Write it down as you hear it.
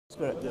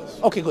Spirit. Yes.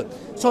 Okay, good.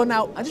 So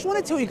now I just want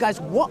to tell you guys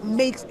what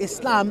makes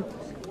Islam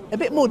a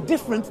bit more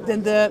different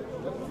than the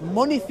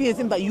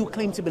monotheism that you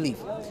claim to believe.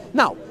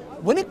 Now,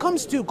 when it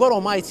comes to God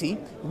Almighty,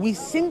 we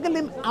single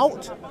him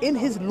out in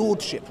his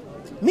lordship.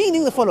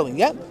 Meaning the following,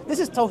 yeah? This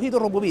is Tawheed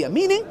al-Rububiyyah.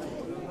 Meaning,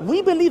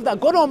 we believe that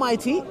God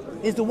Almighty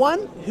is the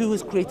one who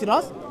has created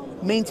us,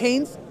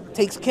 maintains,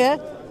 takes care,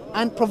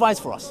 and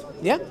provides for us.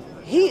 Yeah?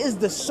 He is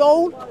the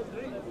sole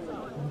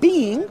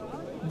being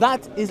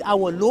that is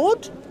our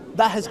Lord,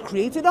 that has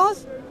created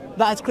us,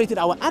 that has created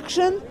our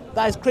action,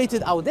 that has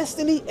created our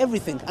destiny,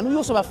 everything. And we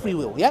also have free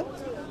will, yeah?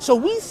 So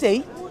we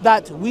say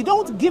that we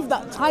don't give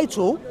that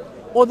title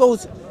or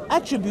those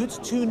attributes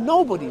to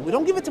nobody. We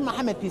don't give it to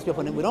Muhammad, peace be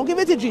upon him. We don't give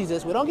it to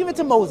Jesus. We don't give it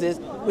to Moses.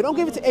 We don't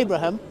give it to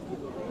Abraham.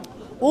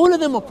 All of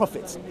them are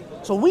prophets.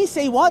 So we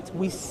say what?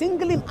 We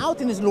single him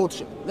out in his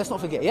lordship. Let's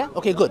not forget, yeah?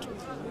 Okay, good.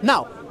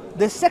 Now,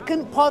 the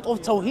second part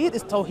of Tawheed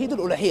is Tawheed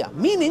al-Uluhiyyah,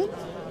 meaning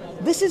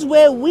this is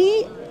where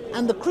we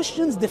and the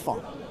Christians differ,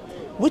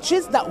 which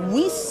is that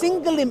we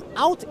single him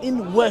out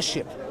in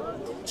worship.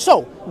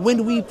 So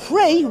when we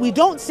pray, we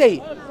don't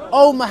say,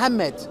 "Oh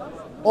Muhammad,"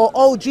 or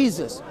 "Oh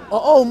Jesus,"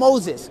 or "Oh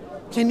Moses,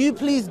 can you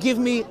please give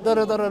me da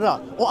da da da da,"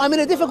 or "I'm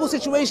in a difficult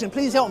situation,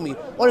 please help me,"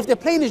 or if the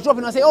plane is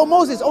dropping, I say, "Oh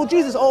Moses, oh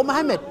Jesus, oh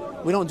Muhammad."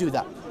 We don't do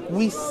that.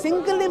 We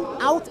single him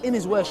out in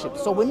his worship.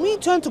 So when we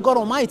turn to God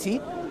Almighty,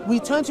 we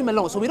turn to him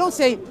alone. So we don't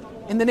say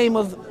in the name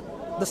of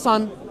the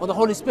Son or the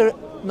Holy Spirit.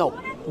 No,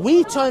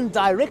 we turn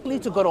directly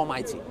to God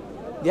Almighty.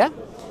 Yeah?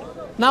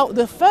 Now,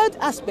 the third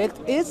aspect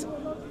is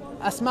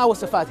Asma wa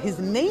Sifat, his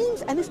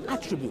names and his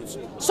attributes.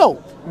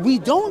 So, we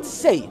don't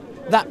say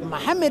that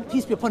Muhammad,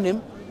 peace be upon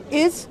him,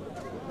 is,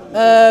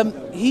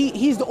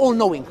 he's the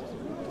all-knowing.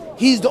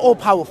 He's the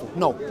all-powerful.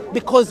 No,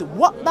 because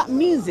what that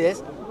means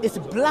is, it's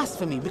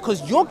blasphemy,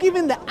 because you're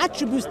giving the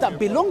attributes that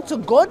belong to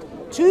God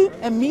to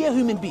a mere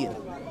human being.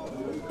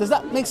 Does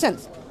that make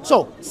sense?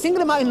 So,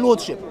 single him out in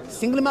lordship,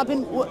 single him out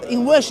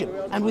in worship,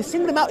 and we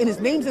single him out in his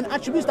names and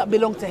attributes that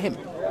belong to him.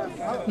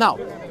 Now,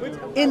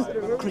 in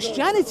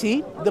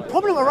Christianity, the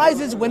problem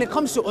arises when it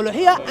comes to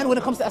Uluhiyyah and when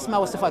it comes to Asma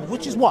wa Sifat,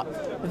 which is what?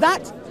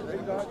 That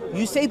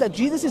you say that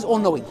Jesus is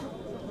all-knowing,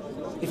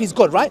 if he's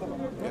God, right?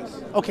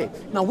 Yes. Okay,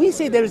 now we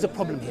say there is a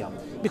problem here,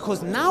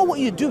 because now what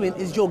you're doing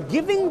is you're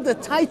giving the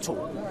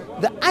title,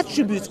 the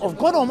attributes of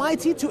God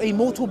Almighty to a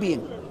mortal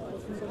being,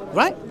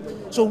 right?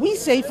 So we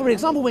say, for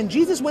example, when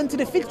Jesus went to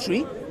the fig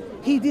tree,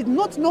 he did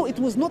not know it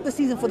was not the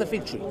season for the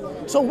fig tree.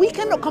 So we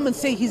cannot come and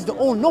say he's the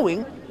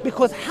all-knowing,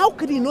 because how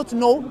could he not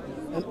know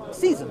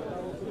season?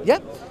 Yeah?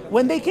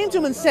 When they came to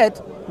him and said,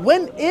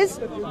 "When is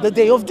the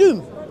day of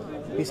doom?"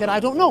 He said, "I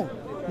don't know.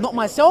 Not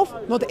myself,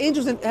 not the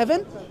angels in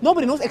heaven.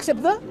 Nobody knows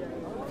except the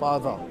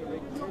Father."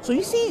 So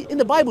you see, in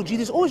the Bible,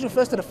 Jesus always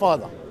refers to the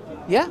Father.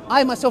 Yeah?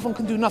 "I myself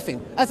can do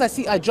nothing. As I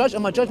see, I judge,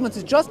 and my judgment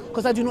is just,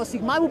 because I do not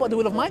seek my will, but the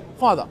will of my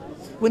Father."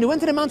 When he went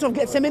to the mountain of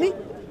Gethsemane,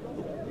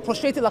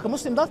 prostrated like a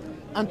Muslim does,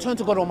 and turned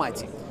to God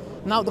Almighty.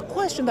 Now, the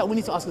question that we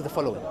need to ask is the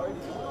following.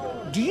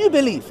 Do you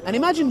believe, and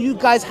imagine you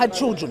guys had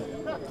children.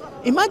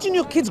 Imagine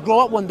your kids grow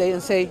up one day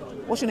and say,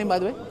 what's your name, by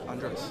the way?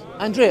 Andreas.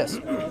 Andreas.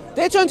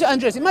 They turn to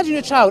Andreas. Imagine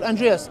your child,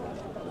 Andreas,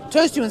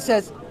 turns to you and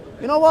says,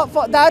 "You know what,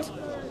 fuck dad?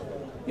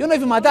 You're not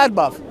even my dad,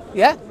 bruv.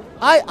 Yeah?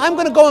 I'm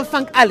going to go and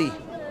thank Ali.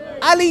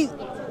 Ali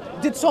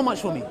did so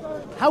much for me."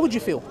 How would you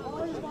feel?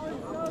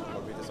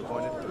 I'll be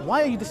disappointed.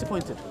 Why are you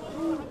disappointed?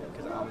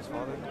 Because I'm his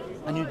father.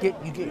 And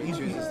He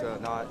chooses to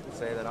not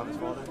say that I'm his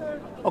father.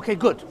 Okay,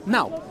 good.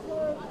 Now,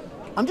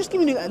 I'm just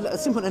giving you a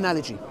simple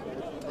analogy.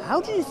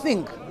 How do you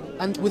think,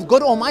 and with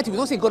God Almighty, we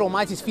don't say God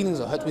Almighty's feelings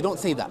are hurt, we don't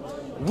say that.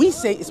 We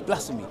say it's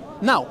blasphemy.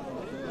 Now,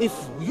 if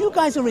you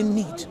guys are in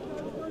need,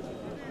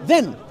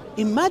 then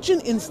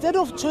imagine instead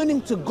of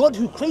turning to God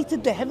who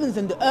created the heavens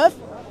and the earth,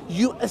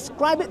 you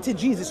ascribe it to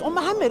Jesus or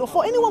Muhammad or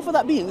for anyone for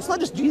that being. It's not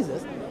just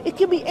Jesus. It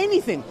can be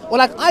anything. Or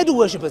like idol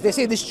worshippers, they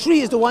say this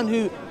tree is the one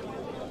who...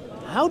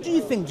 How do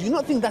you think? Do you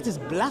not think that is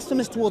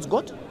blasphemous towards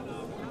God?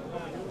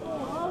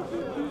 I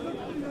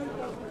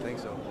think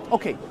so.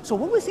 Okay, so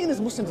what we're saying as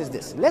Muslims is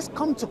this. Let's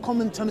come to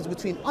common terms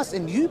between us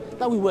and you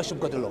that we worship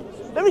God alone.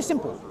 Very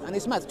simple. And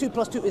it's maths. 2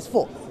 + 2 is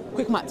 4.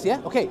 Quick maths,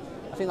 yeah? Okay.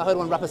 I think I heard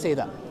one rapper say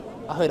that.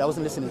 I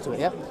wasn't listening to it,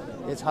 yeah?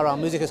 It's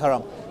haram. Music is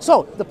haram.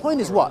 So, the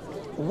point is what?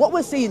 What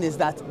we're saying is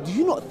that, do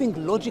you not think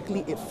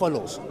logically it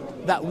follows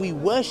that we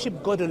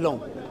worship God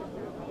alone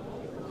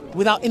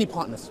without any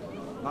partners?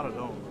 Not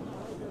alone.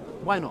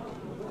 Why not?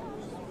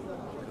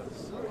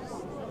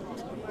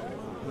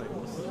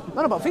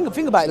 No, but think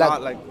about it.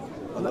 Not like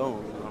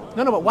alone.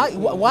 No, but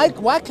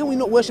why can we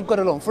not worship God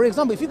alone? For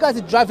example, if you guys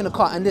are driving a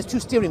car and there's 2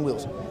 steering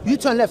wheels, you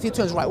turn left, he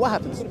turns right, what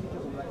happens?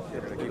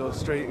 It goes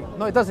straight.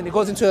 No, it doesn't. It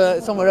goes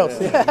into somewhere else.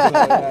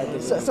 Yeah.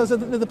 So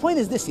the point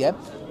is this, yeah,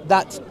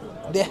 that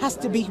there has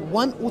to be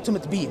one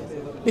ultimate being.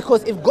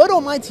 Because if God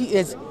Almighty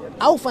is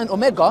Alpha and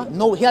Omega,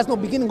 no, he has no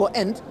beginning or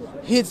end,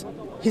 he's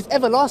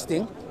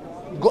everlasting.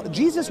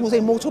 Jesus was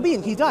a mortal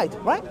being. He died,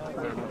 right?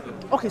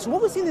 Okay, so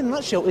what we're seeing in a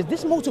nutshell is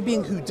this mortal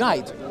being who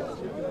died.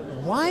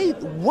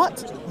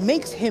 What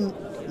makes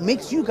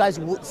you guys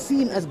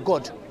see him as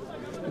God?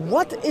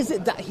 What is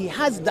it that he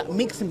has that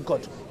makes him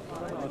God?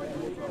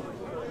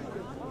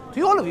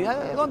 To all of you,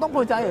 don't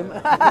point at him.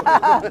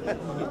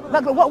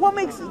 Like, what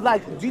makes,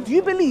 like, do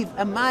you believe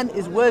a man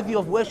is worthy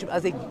of worship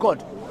as a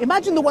God?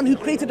 Imagine the one who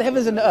created the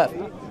heavens and the earth.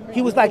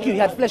 He was like you, he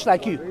had flesh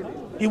like you,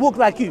 he walked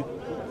like you.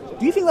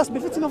 Do you think that's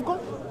befitting of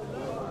God?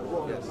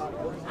 Yes.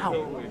 How?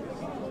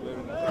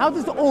 How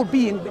does the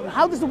all-being,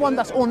 how does the one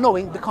that's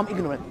all-knowing become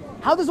ignorant?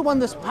 How does the one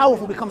that's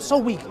powerful become so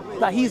weak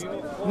that he's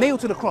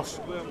nailed to the cross?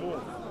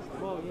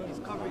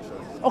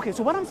 Okay,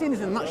 so what I'm saying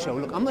is in a nutshell,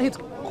 look, I'm not here to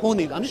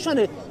corner you. I'm just trying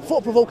to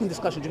thought-provoking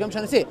discussion. Do you get what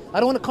I'm trying to say? I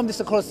don't want to come this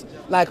across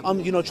like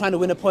I'm, trying to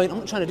win a point. I'm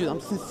not trying to do that.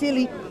 I'm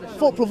sincerely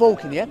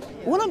thought-provoking, yeah?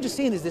 But what I'm just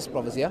saying is this,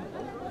 brothers, yeah?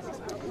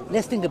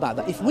 Let's think about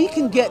that. If we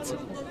can get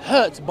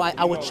hurt by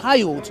our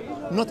child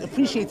not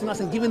appreciating us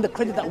and giving the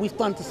credit that we've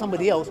done to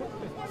somebody else,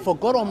 for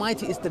God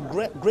Almighty is the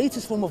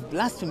greatest form of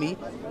blasphemy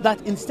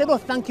that instead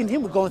of thanking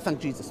Him, we go and thank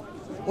Jesus.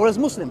 Or as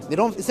Muslims,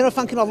 instead of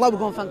thanking Allah, we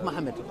go and thank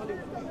Muhammad.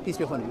 Peace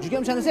be upon him. Do you get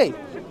what I'm trying to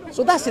say?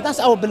 So that's it. That's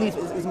our belief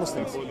as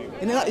Muslims. Do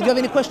you have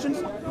any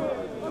questions?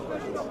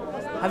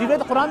 Have you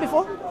read the Quran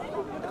before?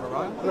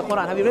 Quran? The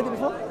Quran. Have you read it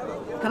before?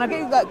 Can I get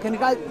you that? Can you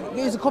guys get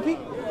you a copy?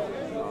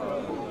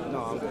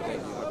 No, I'm good.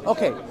 Thank you.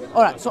 Okay.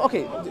 All right. So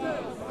okay,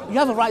 you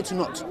have a right to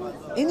not.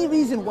 Any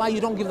reason why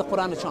you don't give the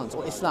Quran a chance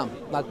or Islam?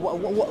 Like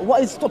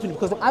what is stopping you?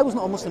 Because I was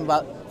not a Muslim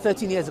about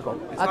 13 years ago.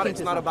 It's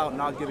not about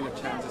not giving a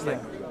chance. It's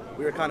like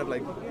we were kind of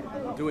like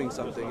doing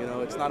something,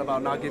 It's not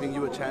about not giving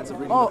you a chance of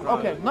reading the Quran.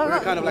 Okay. We're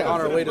kind of like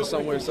on our way to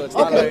somewhere, so it's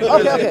not like...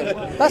 Okay.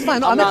 That's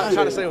fine. No, I'm not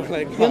trying to say we're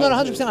like... You're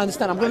not 100%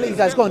 understand. I'm going to let you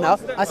guys go now.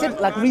 I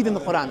said like reading the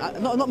Quran.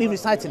 Not me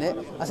reciting it.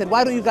 I said,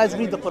 why don't you guys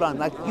read the Quran?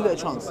 Like, give it a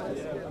chance.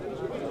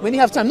 When you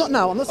have time. Not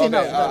now. I'm not saying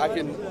now. I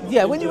can...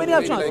 Yeah, when you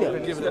have chance,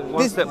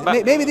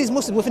 maybe these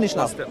Muslims... We'll finish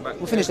now.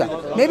 We'll finish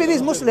that. Maybe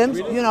these Muslims,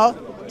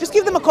 just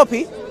give them a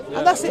copy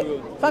and that's it.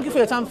 Thank you for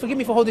your time. Forgive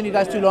me for holding you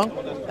guys too long.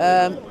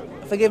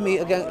 Forgive me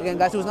again,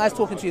 guys. It was nice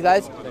talking to you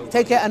guys.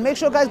 Take care and make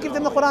sure, guys, give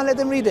them the Quran, let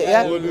them read it.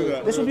 Yeah,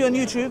 this will be on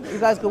YouTube. You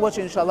guys can watch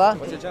it, inshallah.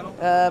 What's your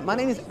channel? My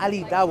name is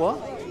Ali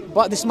Dawah,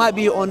 but this might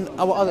be on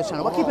our other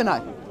channel. But keep an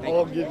eye.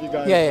 I'll give you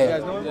guys. Yeah.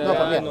 No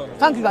problem. Yeah.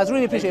 Thank you, guys.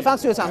 Really appreciate it.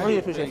 Thanks for your time. Really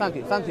appreciate it.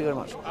 Thank you very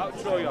much.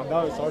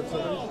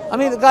 I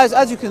mean, guys,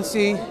 as you can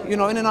see, in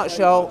a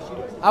nutshell,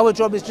 our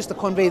job is just to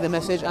convey the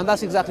message, and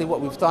that's exactly what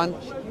we've done.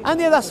 And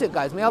yeah, that's it,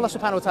 guys. May Allah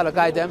subhanahu wa ta'ala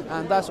guide them,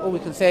 and that's all we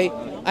can say.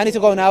 I need to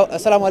go now.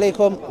 Assalamu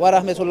alaikum wa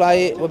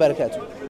rahmatullahi wa barakatuh.